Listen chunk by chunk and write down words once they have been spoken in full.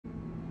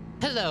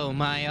Hello,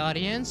 my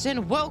audience,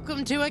 and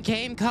welcome to a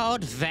game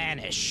called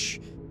Vanish,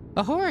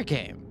 a horror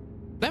game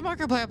that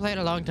Markiplier played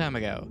a long time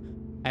ago.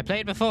 I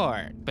played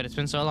before, but it's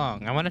been so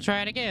long. I want to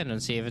try it again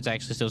and see if it's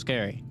actually still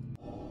scary.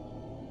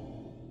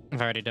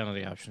 I've already done all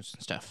the options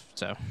and stuff,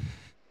 so.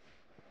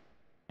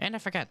 And I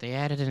forgot, they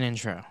added an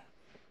intro.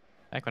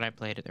 Back when I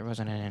played it, there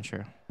wasn't an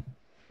intro.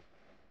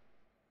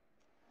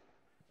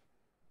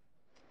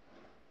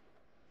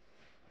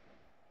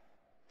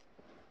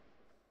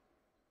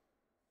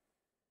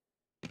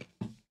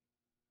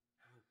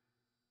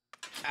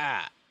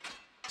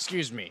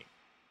 Excuse me.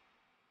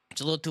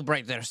 It's a little too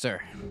bright there, sir.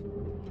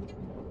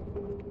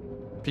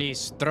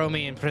 Please, throw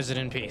me in prison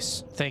in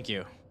peace. Thank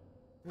you.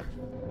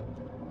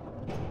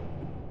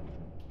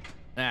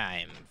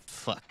 I'm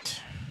fucked.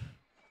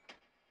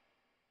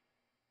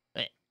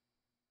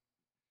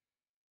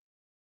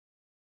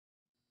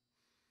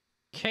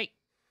 Okay.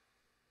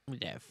 Who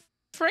the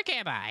frick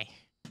am I?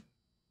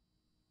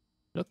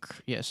 Look,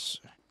 yes.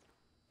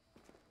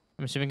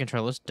 I'm assuming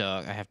control this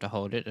dog. I have to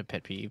hold it. A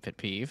pet peeve, pet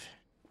peeve.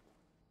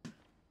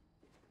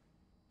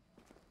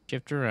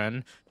 Shift to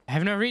run. I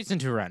have no reason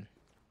to run.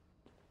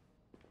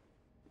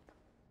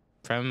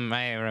 From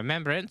my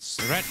remembrance,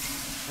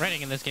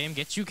 running in this game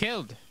gets you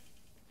killed.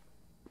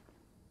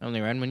 Only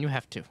run when you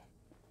have to.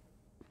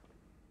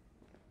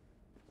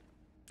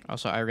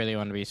 Also, I really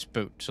want to be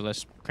spooked, so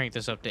let's crank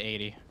this up to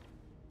 80.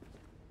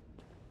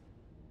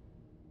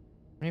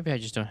 Maybe I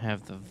just don't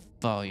have the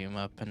volume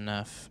up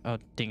enough. I'll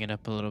ding it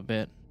up a little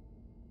bit.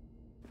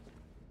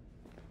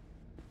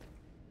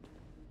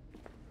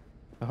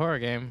 A horror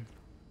game.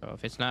 So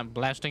if it's not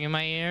blasting in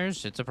my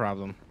ears, it's a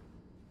problem.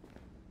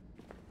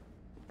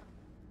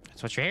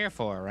 That's what you're here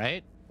for,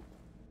 right?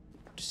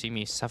 To see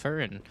me suffer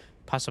and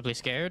possibly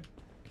scared?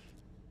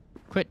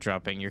 Quit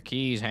dropping your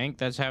keys, Hank.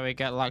 That's how we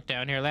got locked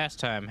down here last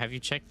time. Have you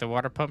checked the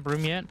water pump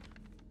room yet?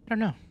 I don't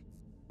know.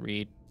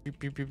 Read.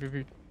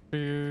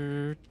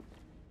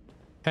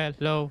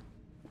 Hello.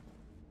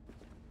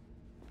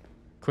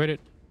 Quit it.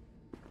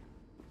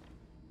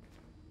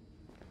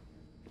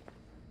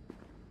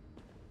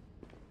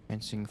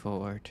 Fencing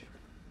forward.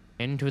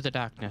 Into the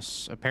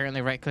darkness.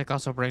 Apparently right click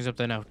also brings up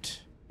the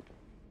note.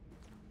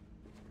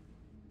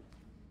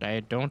 I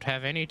don't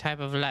have any type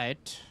of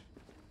light.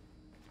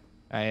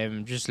 I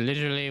am just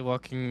literally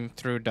walking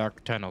through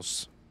dark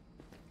tunnels.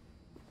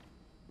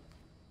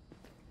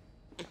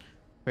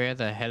 Where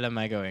the hell am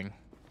I going?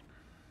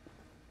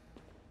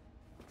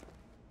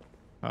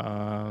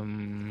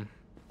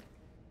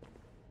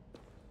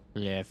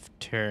 Left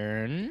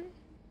turn.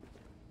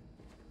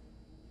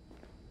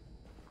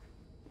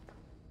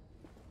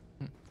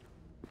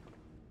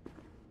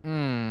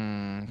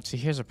 See,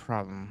 here's a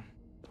problem.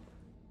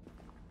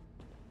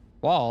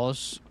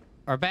 Walls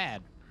are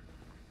bad.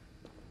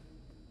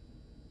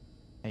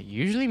 It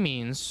usually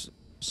means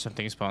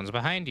something spawns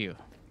behind you.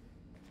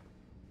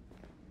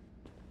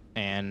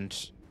 And,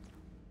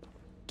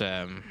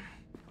 yeah,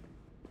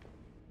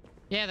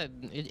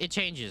 it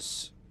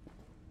changes.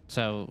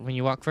 So when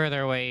you walk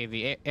further away,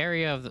 the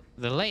area of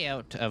the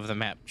layout of the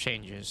map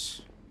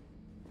changes.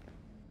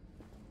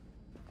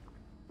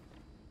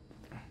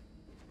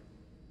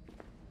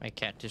 My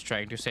cat is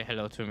trying to say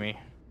hello to me.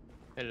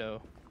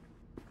 Hello.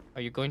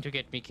 Are you going to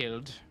get me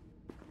killed?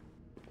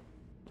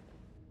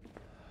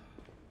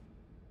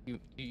 You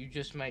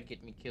just might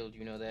get me killed,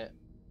 you know that.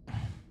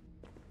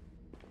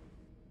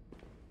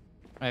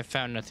 I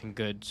found nothing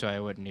good, so I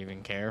wouldn't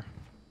even care.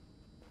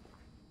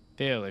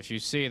 Phil, if you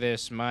see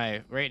this,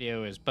 my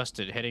radio is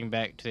busted. Heading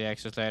back to the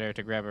access ladder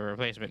to grab a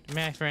replacement.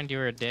 My friend, you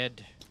are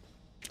dead.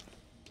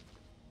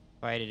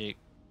 Why did it...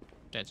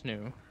 That's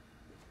new.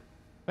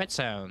 Wet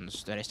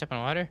sounds. Did I step on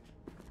water?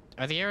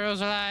 Are the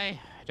arrows a lie?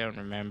 I don't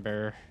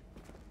remember.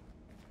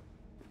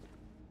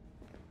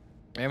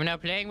 I'm now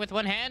playing with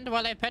one hand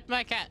while I pet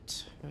my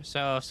cat.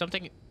 So if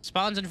something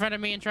spawns in front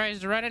of me and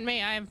tries to run at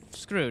me, I'm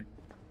screwed.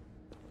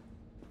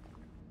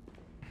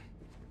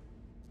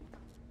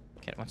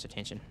 Cat wants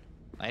attention.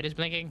 Light is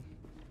blinking.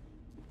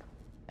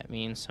 That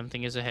means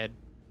something is ahead.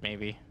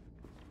 Maybe.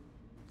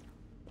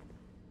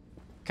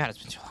 God, it's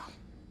been too long.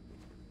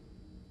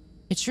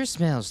 It sure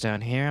smells down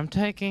here. I'm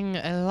taking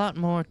a lot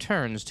more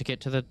turns to get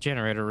to the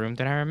generator room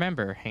than I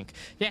remember, Hank.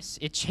 Yes,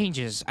 it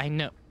changes. I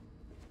know.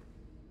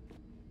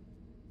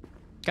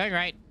 Going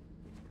right.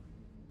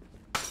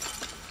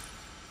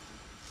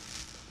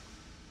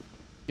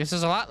 This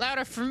is a lot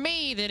louder for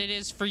me than it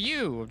is for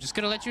you. I'm just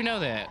gonna let you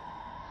know that.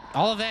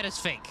 All of that is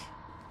fake.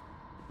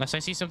 Unless I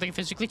see something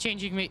physically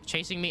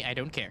chasing me, I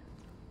don't care.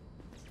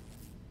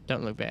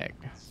 Don't look back.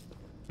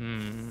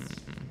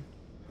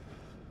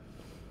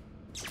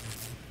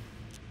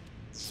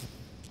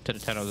 To the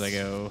tunnels I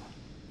go.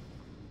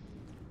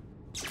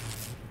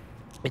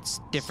 It's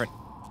different.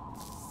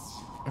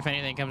 If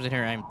anything comes in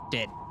here, I'm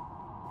dead.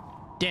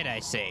 Dead,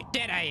 I say.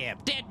 Dead I am.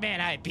 Dead man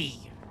I be.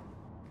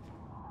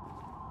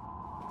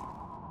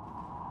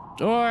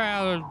 Or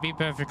I'll be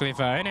perfectly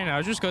fine and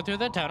I'll just go through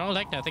the tunnel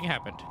like nothing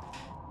happened.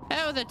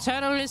 Oh, the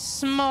tunnel is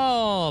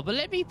small, but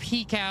let me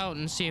peek out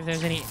and see if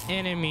there's any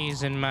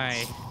enemies in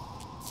my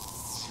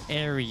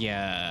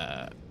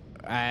area.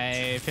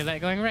 I feel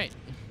like going right.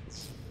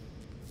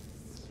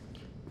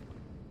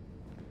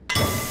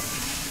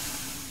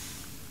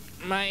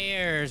 My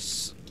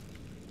ears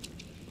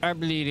are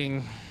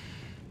bleeding.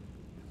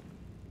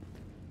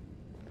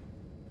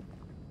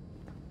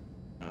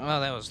 Oh,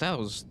 that was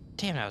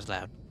damn, that was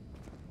loud.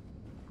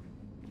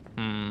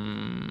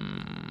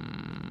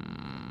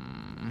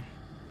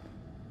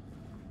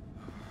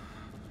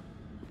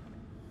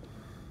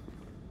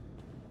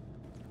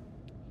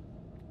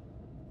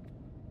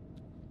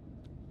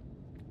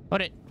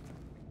 Hold it.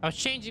 I was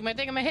changing my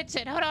thing on my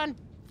headset. Hold on.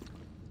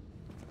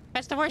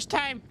 That's the worst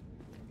time.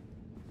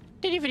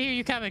 Didn't even hear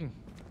you coming.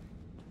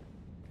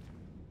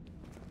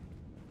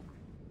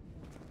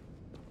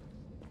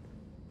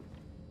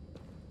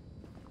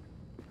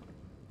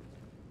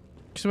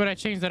 Because when I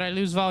change that, I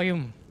lose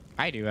volume.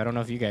 I do. I don't know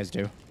if you guys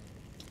do.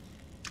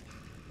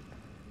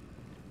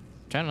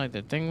 Sounded like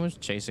the thing was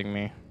chasing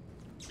me.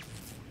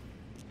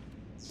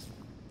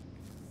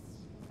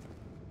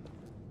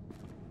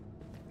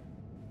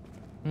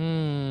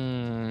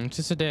 It's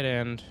just a dead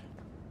end.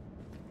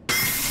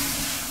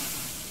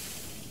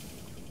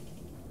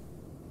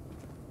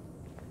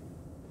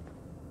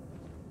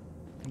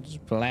 I'm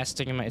just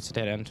blasting in my... It's a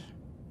dead end.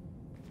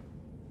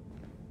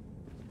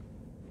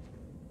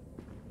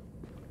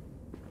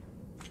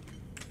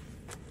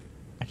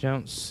 I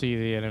don't see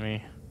the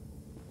enemy.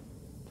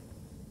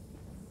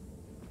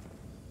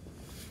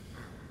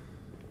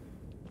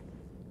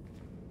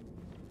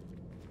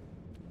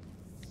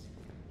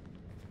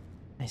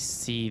 I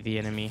see the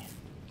enemy.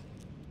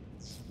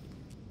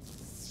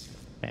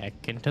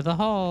 Back into the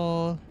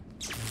hole.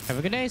 Have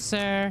a good day,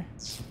 sir.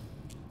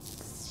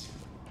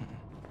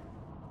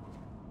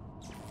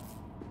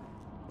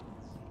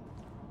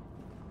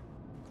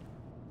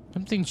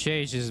 Something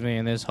chases me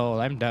in this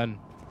hole. I'm done.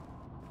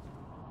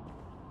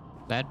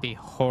 That'd be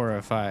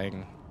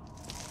horrifying.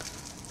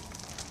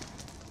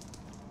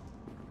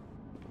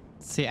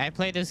 See, I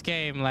played this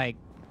game like...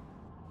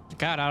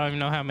 God, I don't even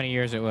know how many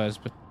years it was,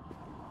 but...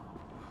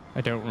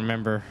 I don't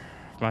remember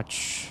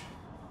much.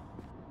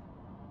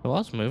 The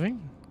wall's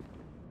moving?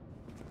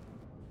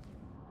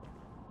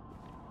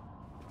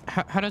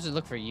 How does it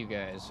look for you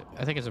guys?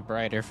 I think it's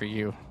brighter for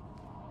you.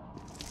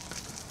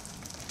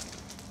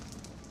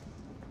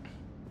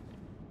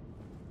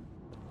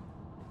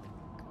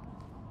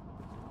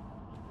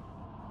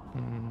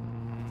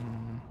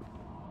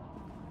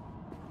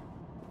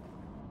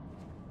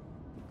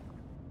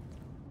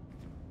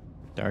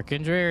 Dark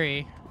and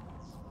dreary.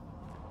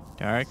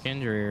 Dark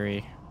and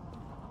dreary.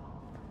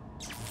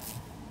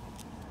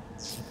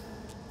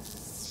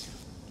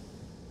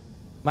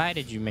 Why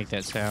did you make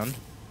that sound?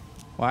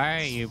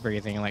 Why are you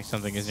breathing like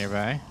something is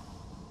nearby?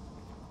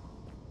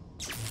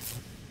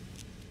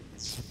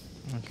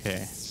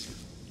 Okay.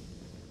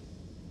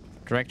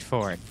 Direct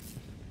forward.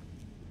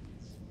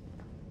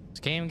 This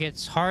game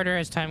gets harder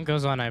as time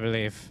goes on, I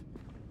believe.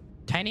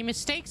 Tiny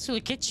mistakes will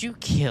get you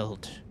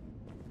killed.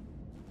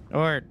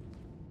 Or...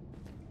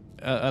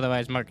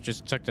 otherwise, Mark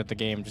just sucked at the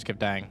game, just kept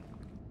dying.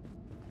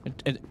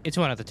 It's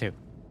one of the two.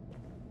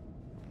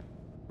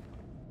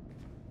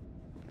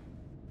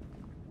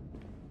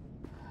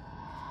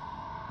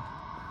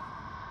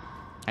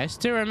 I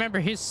still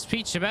remember his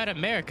speech about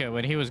America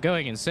when he was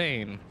going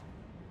insane.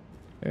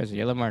 There's a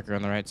yellow marker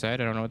on the right side.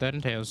 I don't know what that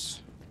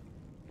entails.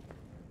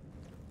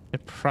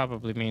 It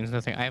probably means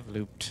nothing. I've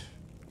looped.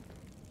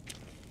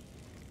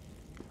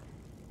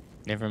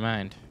 Never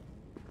mind.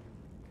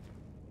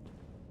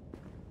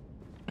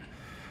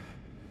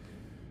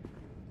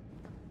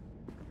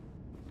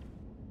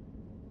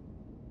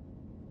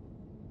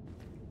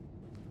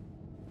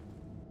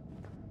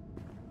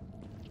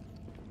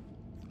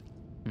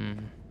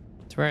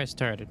 That's where I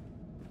started.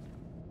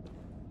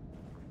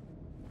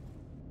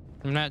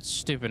 I'm not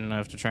stupid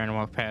enough to try and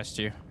walk past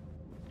you.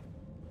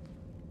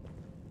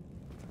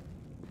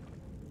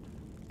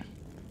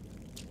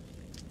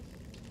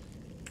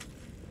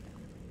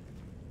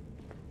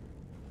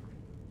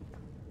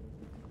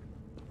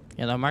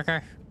 Yellow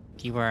marker,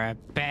 you are a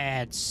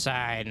bad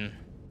sign.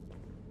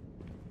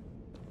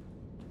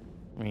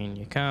 When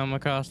you come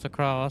across the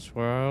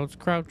crossroads,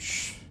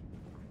 crouch.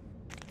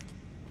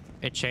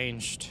 It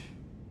changed.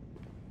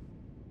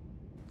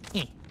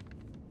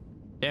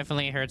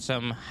 Definitely heard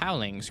some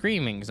howling,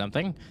 screaming,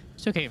 something.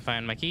 Still can't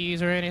find my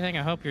keys or anything.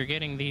 I hope you're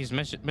getting these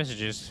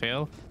messages,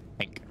 Phil.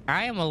 Hank,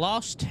 I am a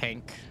lost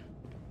Hank.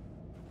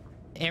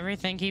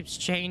 Everything keeps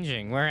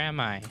changing. Where am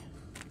I?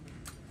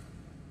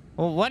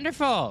 Well,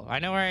 wonderful. I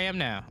know where I am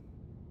now.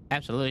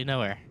 Absolutely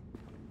nowhere.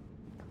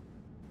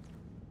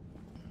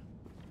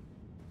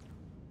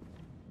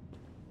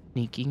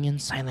 Sneaking in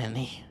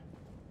silently.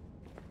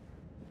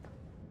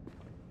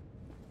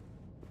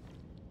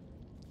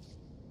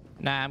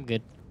 Nah, I'm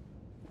good.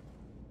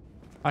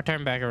 I'll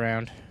turn back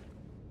around.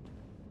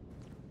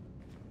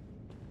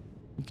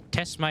 You can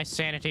test my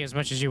sanity as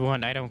much as you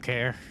want. I don't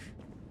care.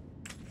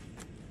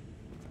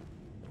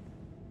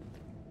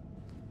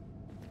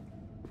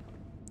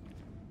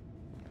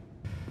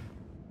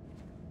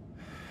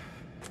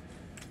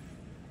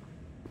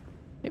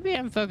 Maybe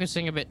I'm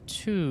focusing a bit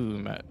too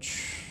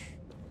much.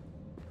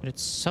 But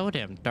it's so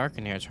damn dark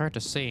in here, it's hard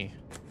to see.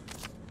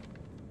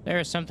 There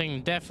is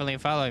something definitely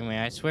following me.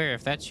 I swear,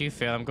 if that's you,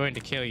 Phil, I'm going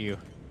to kill you.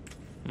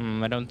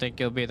 I don't think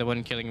you'll be the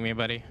one killing me,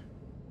 buddy.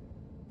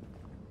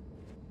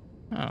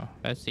 Oh,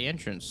 that's the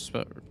entrance,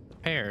 but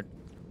repaired.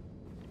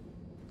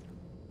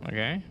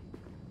 Okay.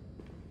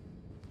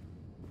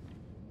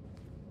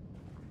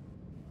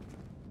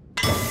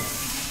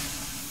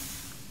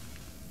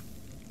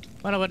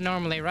 Well, I would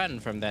normally run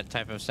from that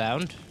type of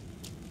sound.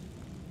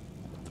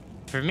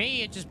 For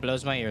me, it just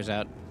blows my ears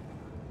out.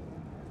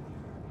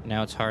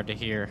 Now it's hard to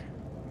hear.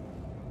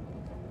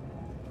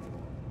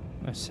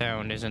 The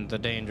sound isn't the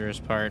dangerous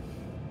part.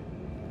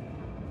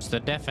 It's the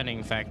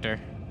deafening factor.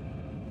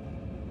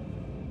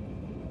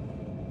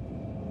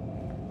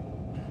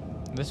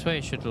 This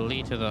way should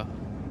lead to the...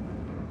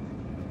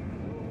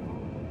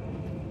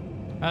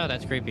 Oh,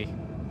 that's creepy.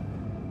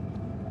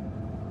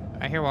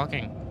 I hear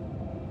walking.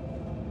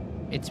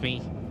 It's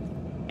me,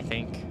 I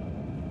think.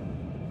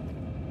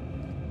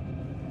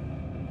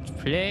 It's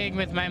playing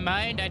with my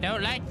mind. I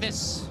don't like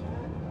this.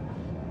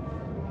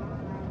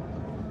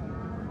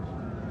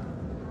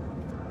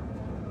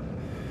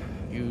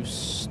 You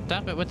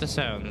stop it with the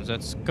sounds.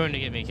 That's going to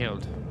get me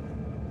killed.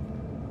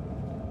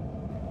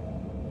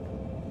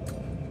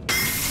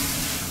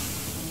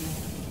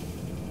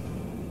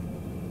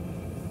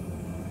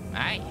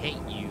 I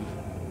hate you.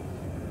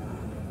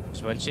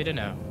 Just want you to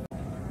know.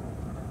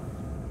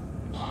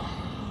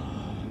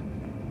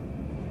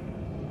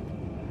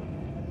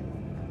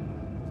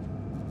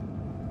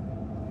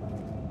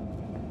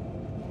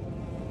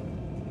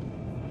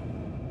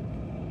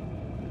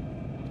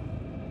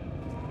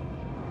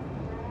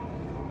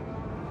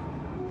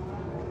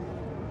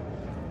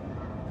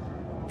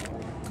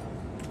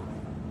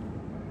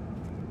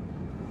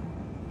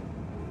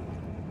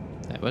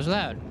 That was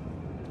loud.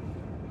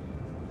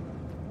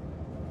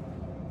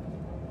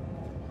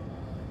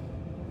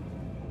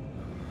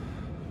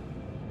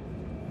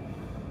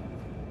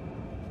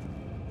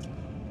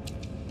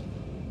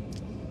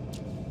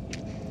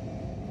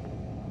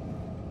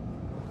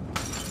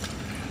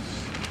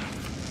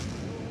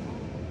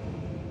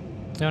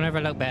 Don't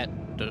ever look back.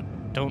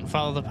 Don't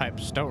follow the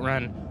pipes. Don't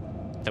run.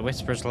 The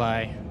whispers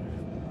lie.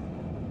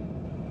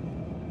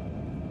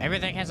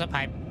 Everything has a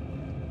pipe.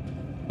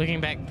 Looking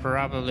back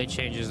probably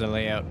changes the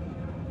layout.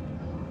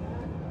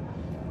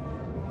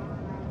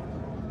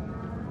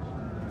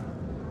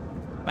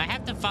 I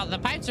have to follow. The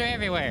pipes are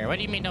everywhere. What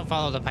do you mean don't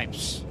follow the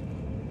pipes?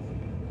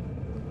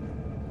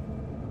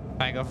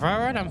 If I go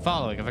forward, I'm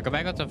following. If I go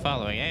backwards, I'm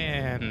following.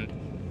 And...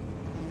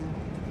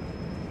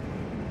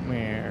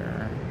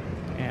 where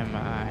am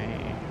I?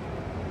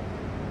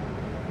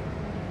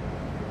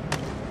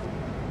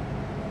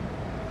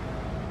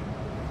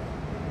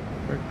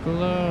 For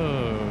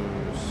glow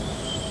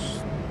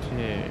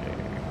stick.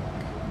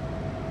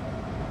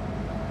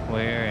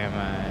 Where am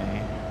I?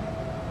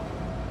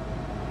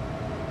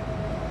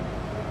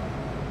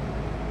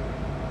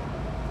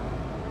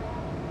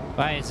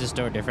 Why is this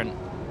door different?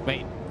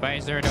 Wait, why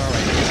is there a doorway?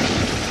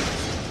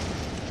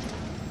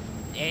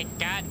 It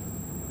got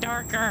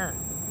darker.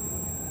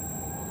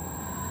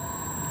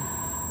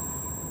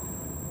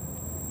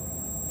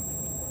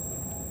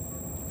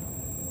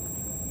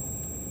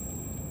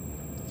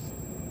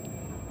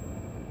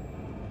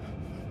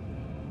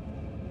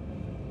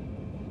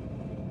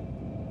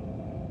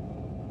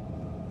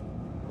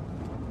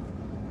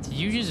 Did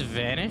you just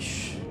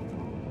vanish?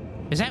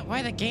 Is that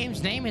why the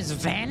game's name is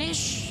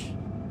Vanish?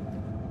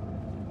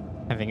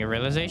 Having a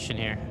realization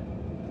here.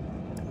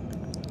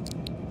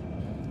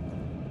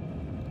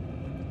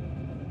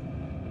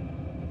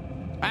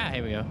 Ah,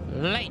 here we go.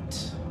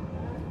 Light.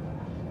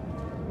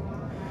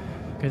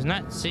 Because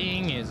not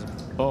seeing is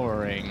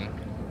boring.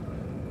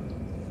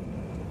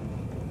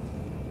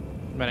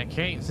 But I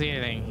can't see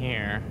anything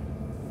here.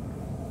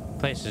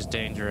 Place is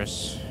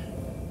dangerous.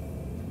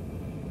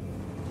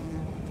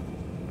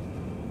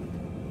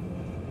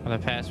 Are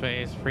the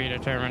pathways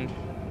predetermined?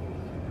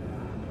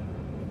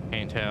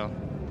 Can't tell.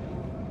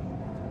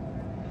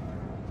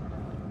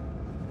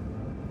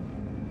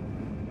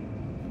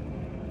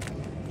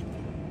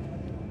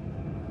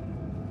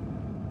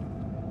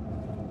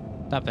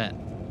 Stop that.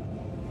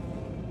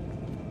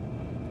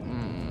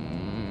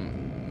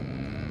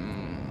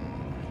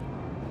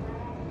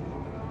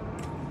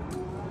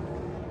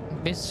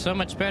 It'd be so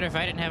much better if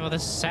I didn't have all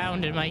this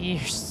sound in my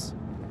ears.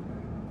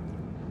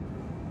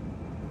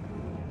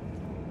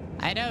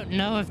 I don't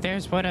know if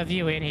there's one of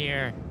you in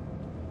here.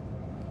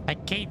 I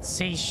can't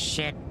see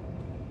shit.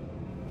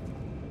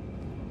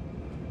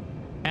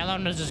 How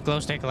long does this glow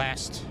stick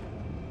last?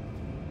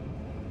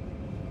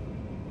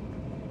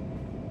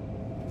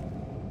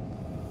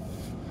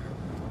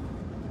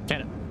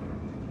 Shut up.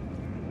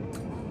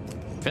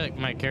 I feel like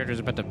my character's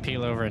about to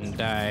peel over and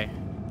die.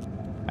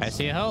 I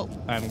see a hole.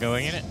 I'm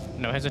going in it.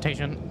 No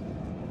hesitation.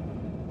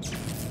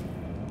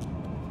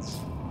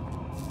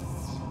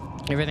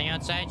 Everything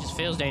outside just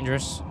feels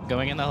dangerous.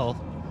 Going in the hole.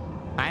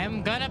 I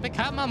am gonna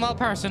become a mole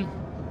person.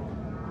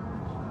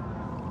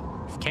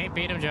 If you can't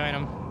beat him, join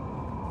him.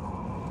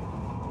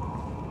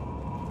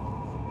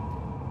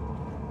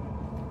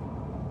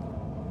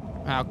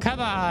 Oh, come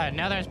on.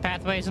 Now there's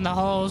pathways in the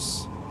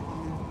holes.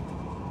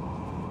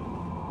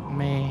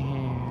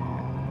 Man.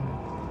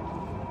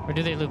 Or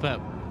do they loop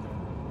up?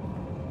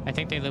 I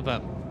think they loop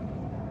up.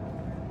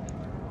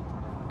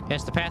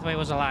 Yes, the pathway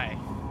was a lie.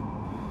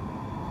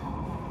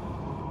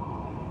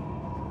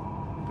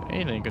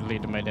 Anything could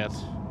lead to my death.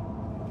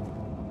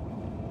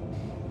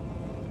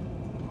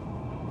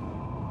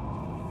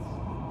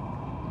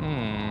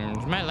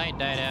 My light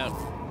died out.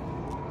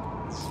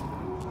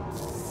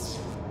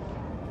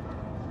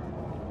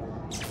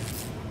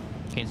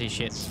 Can't see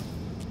shit.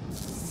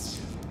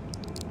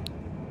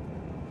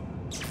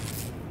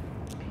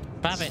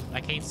 Pop it.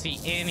 I can't see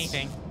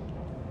anything.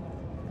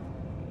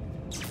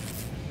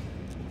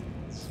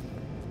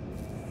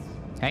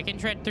 I can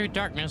tread through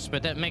darkness,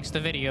 but that makes the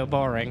video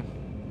boring.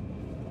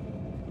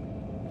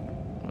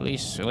 At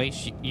least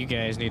you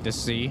guys need to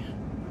see.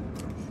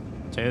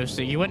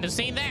 So you wouldn't have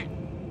seen that.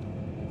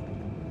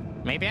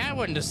 Maybe I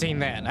wouldn't have seen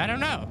that. I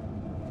don't know.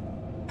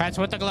 That's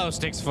what the glow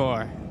stick's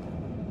for.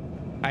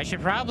 I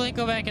should probably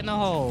go back in the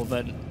hole,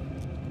 but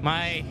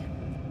my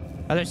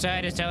other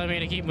side is telling me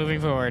to keep moving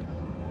forward.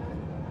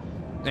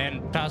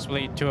 And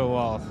possibly to a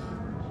wall.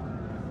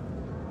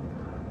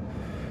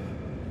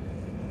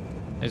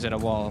 Is it a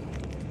wall?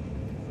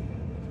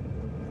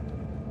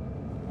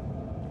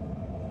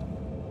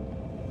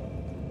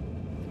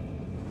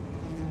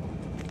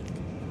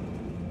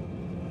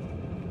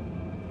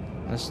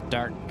 This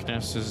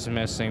darkness is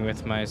messing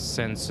with my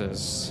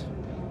senses.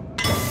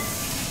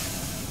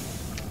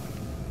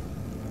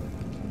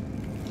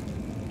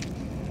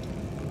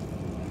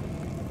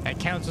 That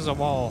counts as a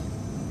wall.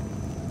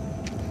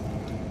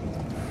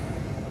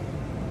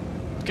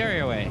 Scurry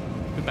away.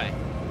 Goodbye.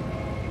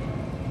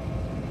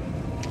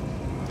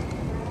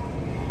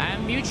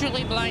 I'm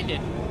mutually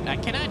blinded. I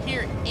cannot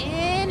hear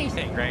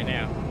anything right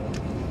now.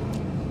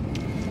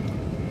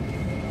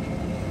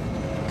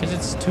 Because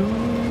it's too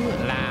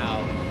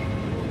loud.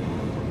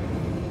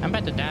 I'm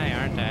about to die,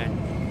 aren't I?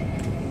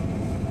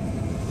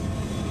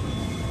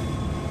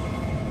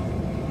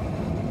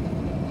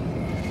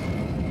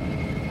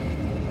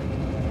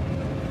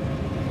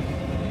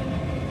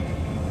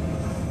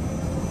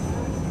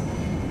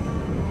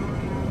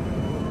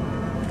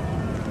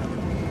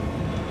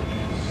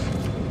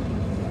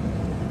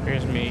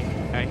 Here's me.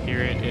 I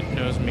hear it. It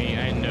knows me.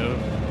 I know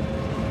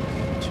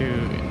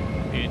too.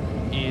 It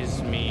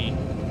is me.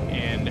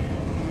 And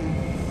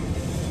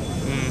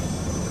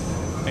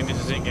I think this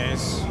is it,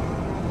 guys.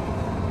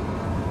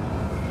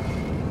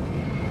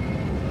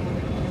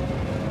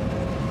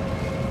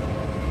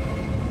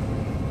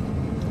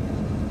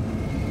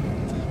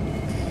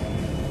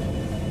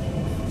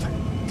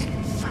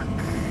 Fuck.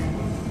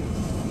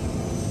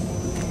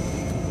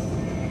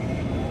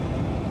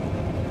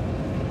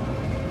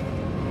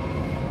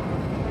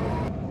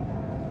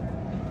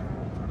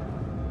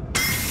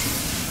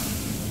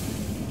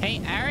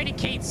 Hey, I already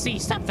can't see.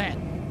 Stop that.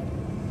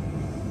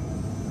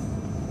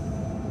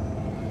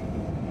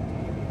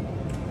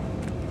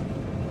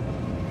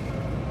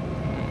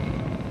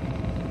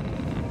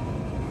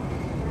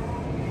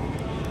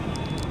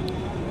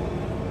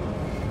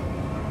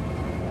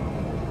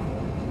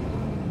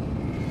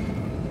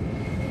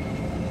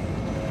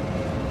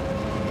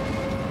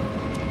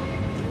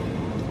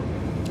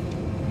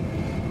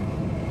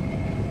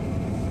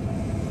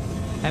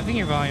 Having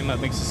your volume up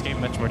makes this game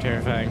much more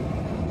terrifying.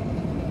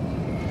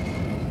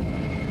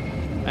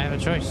 I have a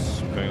choice.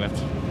 Going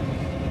left.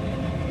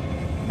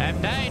 I've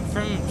died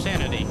from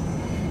sanity.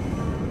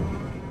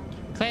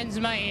 Cleanse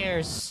my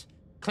ears.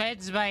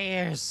 Cleanse my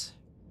ears.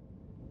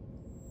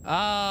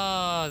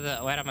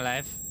 Oh, wait, I'm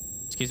alive.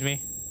 Excuse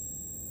me.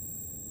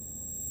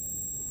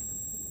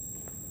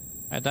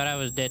 I thought I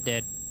was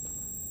dead.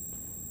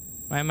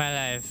 Why am I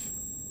alive?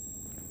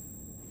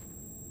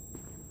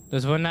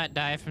 Does one not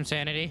die from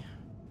sanity?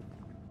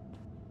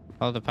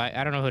 Oh, the pipe.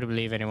 I don't know who to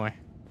believe anymore.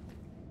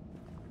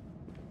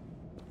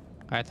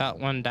 I thought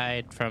one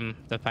died from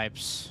the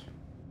pipes.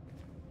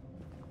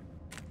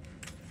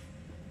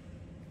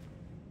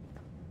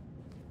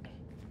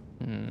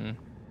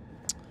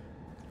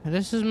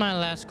 This is my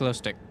last glow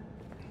stick.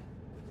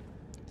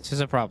 This is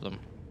a problem.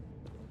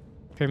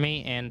 For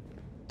me and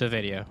the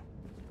video.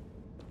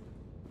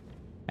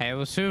 I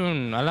will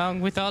soon,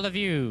 along with all of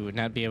you,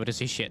 not be able to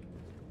see shit.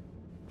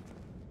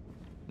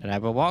 And I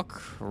will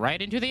walk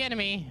right into the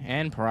enemy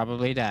and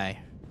probably die.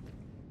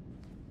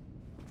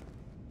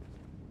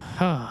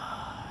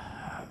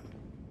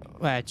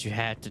 Why'd you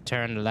have to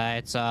turn the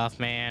lights off,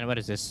 man? What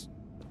is this?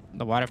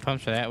 The water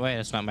pumps are that way?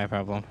 That's not my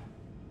problem.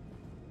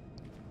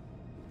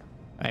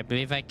 I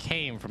believe I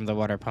came from the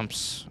water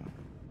pumps.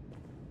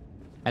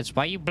 That's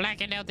why you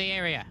blackened out the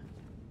area.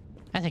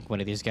 I think one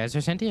of these guys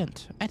are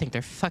sentient. I think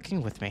they're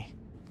fucking with me.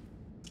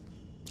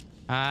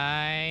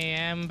 I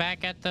am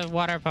back at the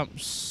water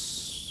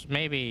pumps.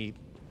 Maybe.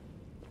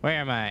 Where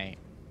am I?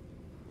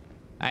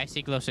 I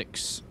see glow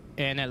sticks.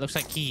 And it looks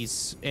like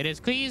keys. It is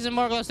keys and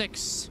more glow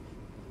sticks.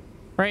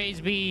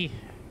 Praise be.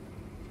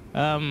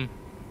 I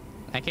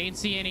can't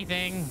see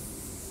anything.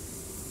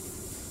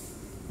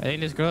 I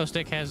think this glow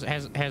stick has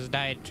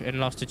died and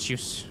lost its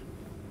use.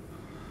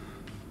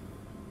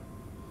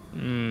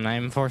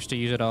 I'm forced to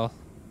use it all.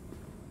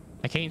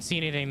 I can't see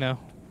anything though.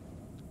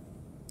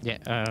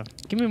 Yeah,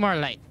 give me more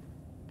light.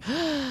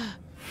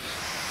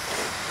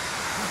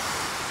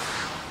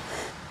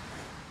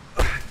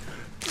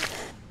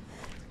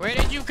 Where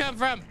did you come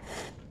from?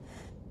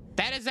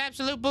 That is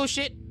absolute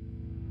bullshit.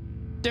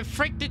 The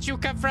frick did you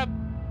come from?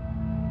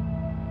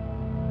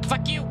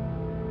 Fuck you.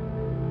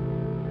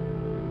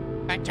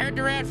 I turned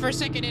around for a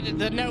second and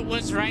the note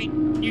was right.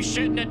 You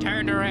shouldn't have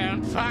turned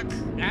around. Fuck,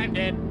 I'm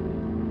dead.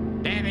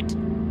 Damn it.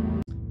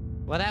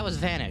 Well, that was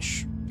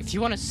Vanish. If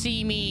you want to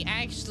see me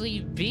actually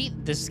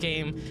beat this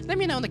game, let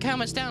me know in the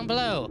comments down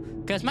below.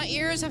 Because my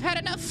ears have had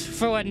enough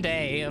for one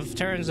day of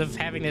turns of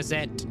having this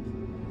at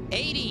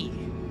 80.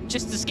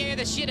 Just to scare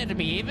the shit out of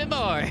me even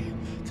more.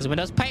 Because when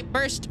those pipe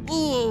burst,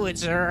 ooh,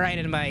 it's right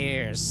in my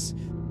ears.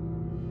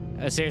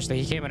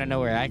 Seriously, he came out of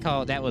nowhere. I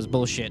call that was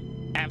bullshit.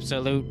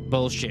 Absolute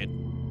bullshit.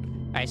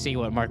 I see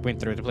what Mark went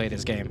through to play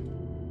this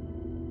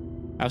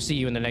game. I'll see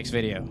you in the next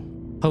video.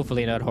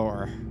 Hopefully not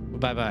horror.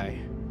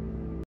 Bye-bye.